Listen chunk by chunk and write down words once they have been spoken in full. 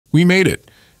We made it.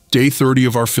 Day 30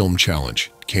 of our film challenge.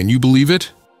 Can you believe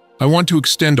it? I want to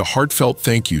extend a heartfelt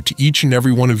thank you to each and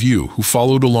every one of you who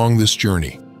followed along this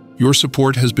journey. Your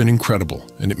support has been incredible,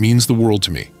 and it means the world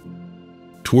to me.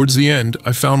 Towards the end,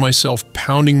 I found myself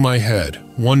pounding my head,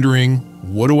 wondering,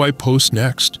 what do I post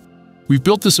next? We've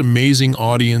built this amazing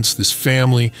audience, this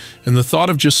family, and the thought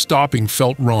of just stopping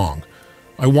felt wrong.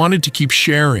 I wanted to keep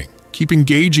sharing, keep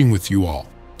engaging with you all.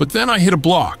 But then I hit a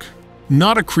block.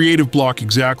 Not a creative block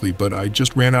exactly, but I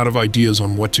just ran out of ideas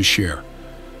on what to share.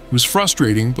 It was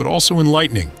frustrating, but also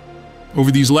enlightening.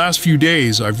 Over these last few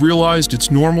days, I've realized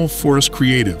it's normal for us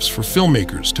creatives, for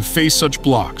filmmakers, to face such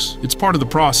blocks. It's part of the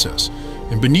process.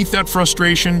 And beneath that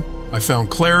frustration, I found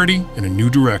clarity and a new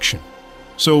direction.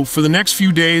 So for the next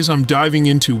few days, I'm diving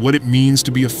into what it means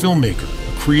to be a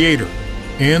filmmaker, a creator,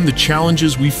 and the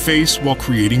challenges we face while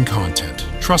creating content.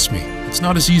 Trust me, it's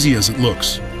not as easy as it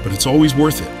looks, but it's always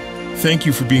worth it. Thank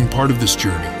you for being part of this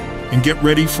journey, and get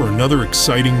ready for another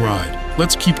exciting ride.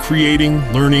 Let's keep creating,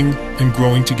 learning, and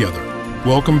growing together.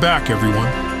 Welcome back,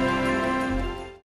 everyone.